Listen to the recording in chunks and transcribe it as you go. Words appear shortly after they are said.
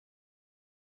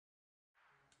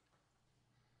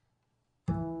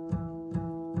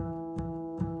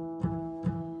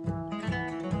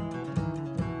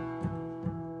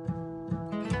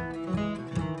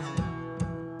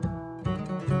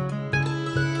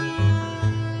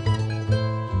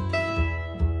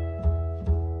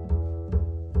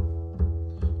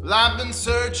Well, I've been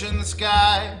searching the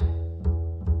sky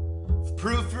for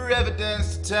proof or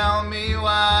evidence to tell me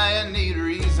why. I need a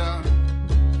reason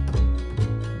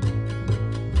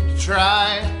to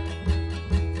try.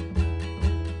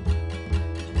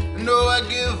 I know I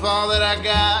give all that I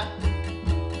got.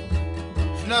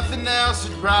 If nothing else,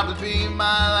 it'd probably be my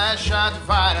last shot to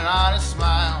find an honest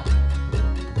smile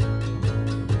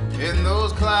in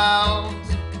those clouds.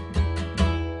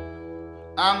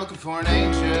 I'm looking for an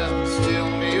angel to steal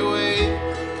me away.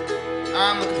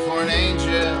 I'm looking for an angel,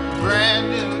 a brand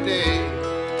new day.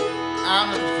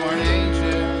 I'm looking for an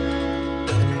angel.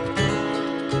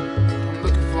 I'm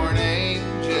looking for an angel.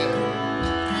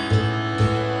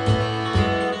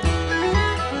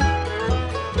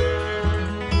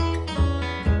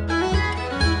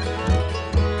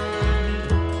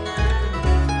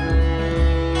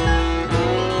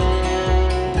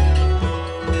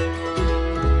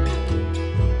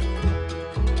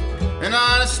 In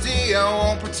honesty, I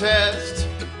won't protest,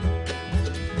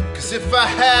 'cause if I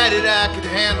had it, I could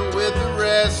handle with the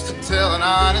rest and tell an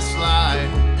honest lie,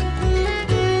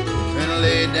 then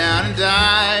lay down and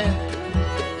die.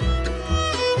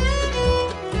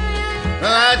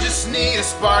 I just need a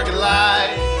spark of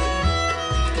light,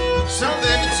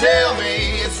 something to tell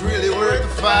me it's really worth the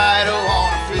fight. I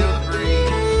wanna feel the breeze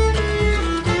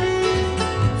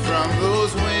from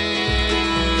those wings.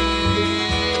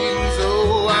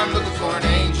 I'm looking for an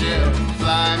angel to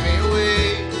fly me away.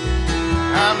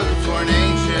 I'm looking for an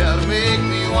angel to make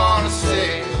me want to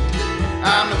stay.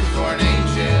 I'm looking for an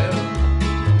angel.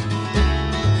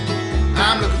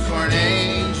 I'm looking for an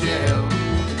angel.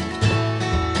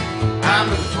 I'm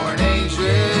looking for an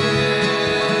angel.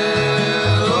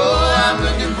 Oh, I'm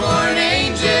looking for an angel.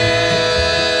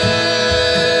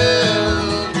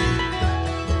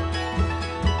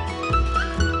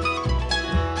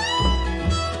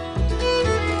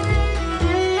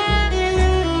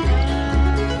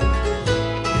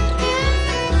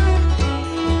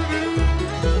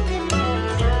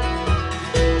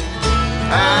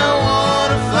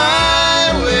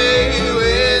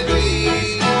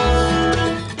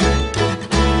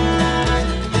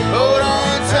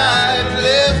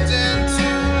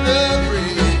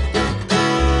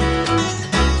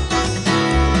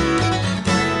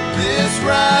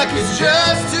 It's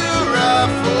just too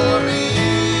rough for me.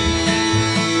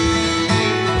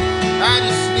 I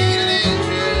just need an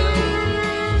angel.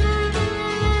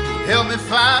 Help me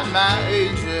find my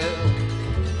angel.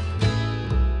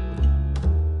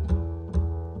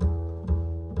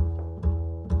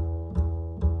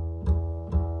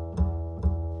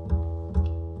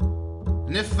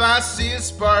 And if I see a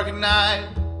spark at night,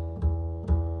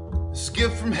 this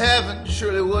gift from heaven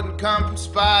surely wouldn't come from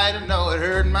spite. I know it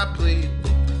heard my plea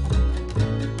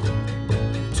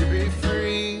to be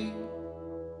free.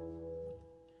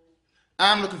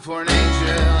 I'm looking for an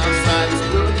angel outside this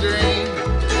blue and green.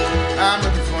 I'm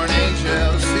looking for an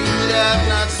angel to see that I've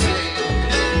not seen.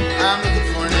 I'm looking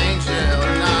for an angel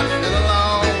to not feel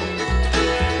alone.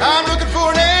 I'm looking for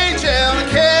an angel to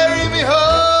carry me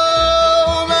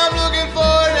home. I'm looking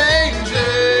for an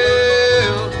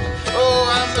angel. Oh,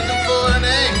 I'm looking for an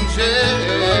angel.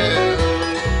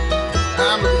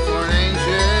 I'm looking for